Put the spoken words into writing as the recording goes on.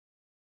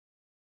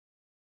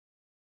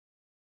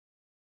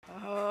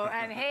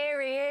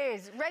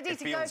is. Ready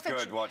to go for... It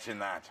feels good watching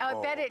that. I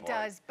bet it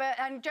does. But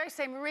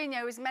Jose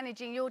Mourinho was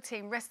managing your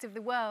team, rest of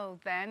the world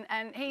then,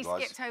 and he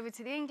skipped over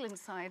to the England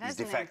side, hasn't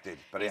he? He's defected,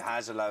 but it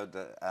has allowed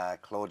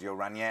Claudio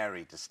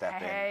Ranieri to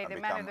step in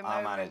and become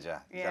our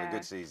manager. He's had a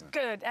good season.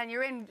 Good, and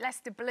you're in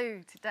Leicester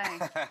blue today.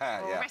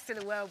 Or rest of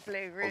the world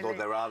blue, really. Although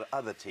there are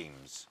other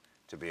teams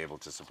to be able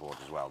to support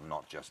as well,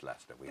 not just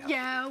Leicester.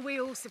 We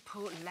all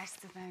support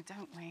Leicester though,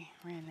 don't we,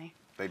 really?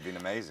 They've been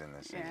amazing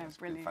this season. Yeah, it's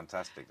brilliant. been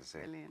fantastic to see.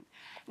 Brilliant.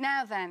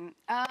 Now then,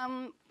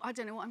 I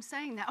don't know what I'm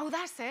saying now. Oh,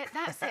 that's it.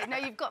 No,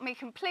 you've got me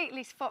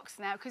completely foxed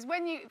now, because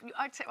when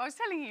I was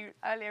telling you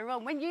earlier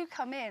on, when you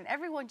come in,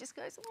 everyone just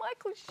goes, oh,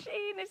 Michael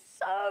Sheen is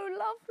so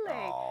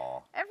lovely.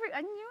 Aww.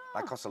 And you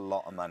are. That costs a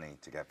lot of money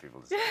to get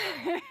people to say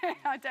that.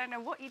 I don't know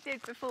what you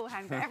did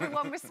beforehand, but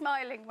everyone was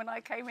smiling when I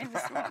came in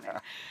this morning.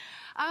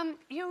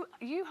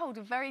 You hold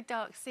a very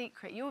dark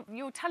secret.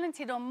 You're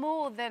talented on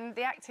more than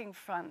the acting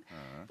front.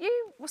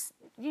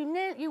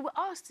 You were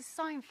asked to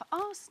sign for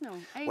Arsenal.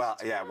 Well,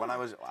 yeah, when I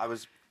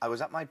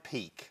was at my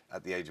peak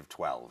at the age of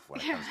 12 when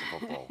it comes to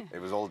football. It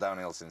was all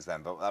downhill since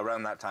then. But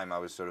around that time, I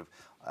was sort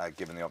of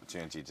given the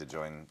opportunity to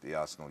join the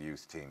Arsenal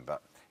youth team.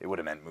 But it would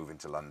have meant moving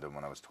to London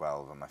when I was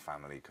 12, and my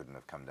family couldn't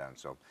have come down.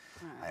 So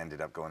I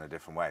ended up going a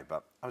different way.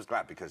 But I was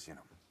glad because, you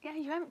know. Yeah,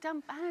 you haven't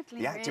done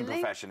badly, The acting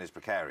profession is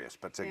precarious,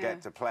 but to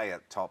get to play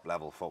at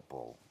top-level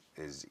football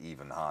is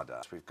even harder.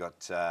 We've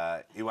got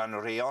Iwan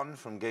Rheon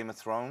from Game of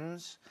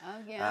Thrones. Oh,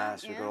 yeah,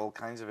 so we've got all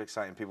kinds of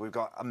exciting people. We've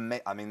got,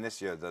 I mean,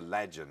 this year, the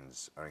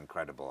legends are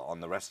incredible.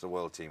 On the rest of the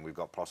world team, we've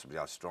got possibly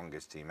our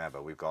strongest team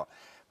ever. We've got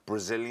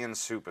Brazilian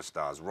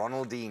superstars,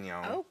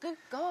 Ronaldinho. Oh, good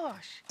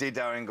gosh.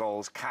 Dida in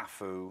goals,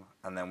 Cafu,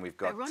 and then we've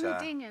got...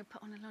 Ronaldinho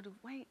put on a lot of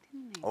weight,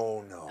 didn't he?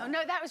 Oh, no. Oh,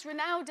 no, that was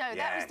Ronaldo. Yes,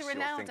 that was the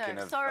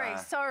Ronaldo. of,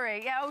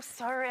 sorry. Yeah, oh,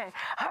 sorry.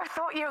 I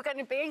thought you were going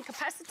to be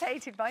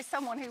incapacitated by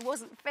someone who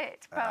wasn't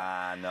fit.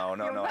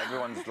 No.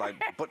 Everyone's like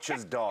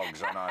butcher's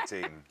dogs on our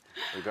team.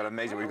 We've got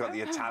amazing. We've got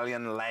the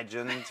Italian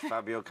legend,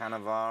 Fabio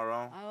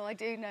Cannavaro. Oh, I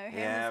do know him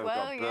as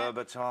well. We've got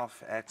Berbatov,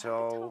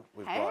 Eto'o.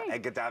 We've got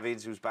Edgar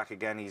Davids, who's back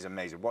again. He's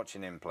amazing.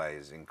 Watching him play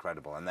is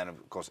incredible. And then,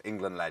 of course,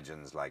 England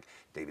legends like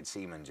David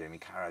Seaman, Jamie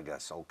Carragher,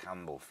 Sol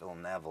Campbell, Phil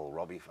Neville,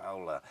 Robbie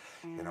Fowler.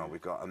 You know,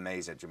 we've got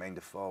amazing Jermaine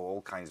Defoe,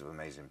 all kinds of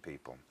amazing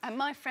people. And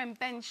my friend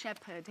Ben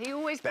Shepherd, he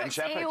always puts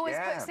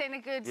in a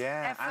good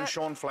effort. And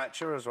Sean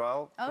Fletcher as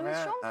well. Oh,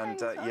 Sean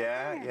Fletcher.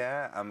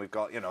 Yeah. And we've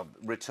got, you know,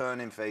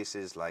 returning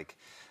faces like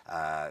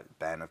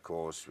Ben, of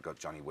course. We've got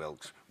Johnny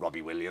Wilkes.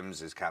 Robbie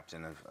Williams is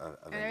captain of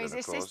England, he's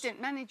of course.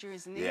 assistant manager,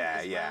 isn't he?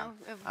 Yeah.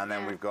 And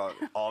then we've got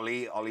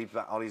Ollie.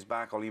 Ollie's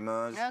back, Ollie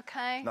Murs.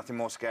 Okay. Nothing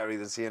more scary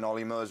than seeing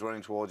Ollie Murs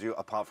running towards you,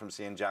 apart from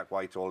seeing Jack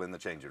Whitehall in the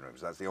changing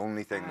rooms. That's the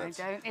only thing that's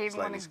I don't even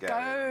slightly want to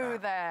scary. go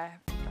there.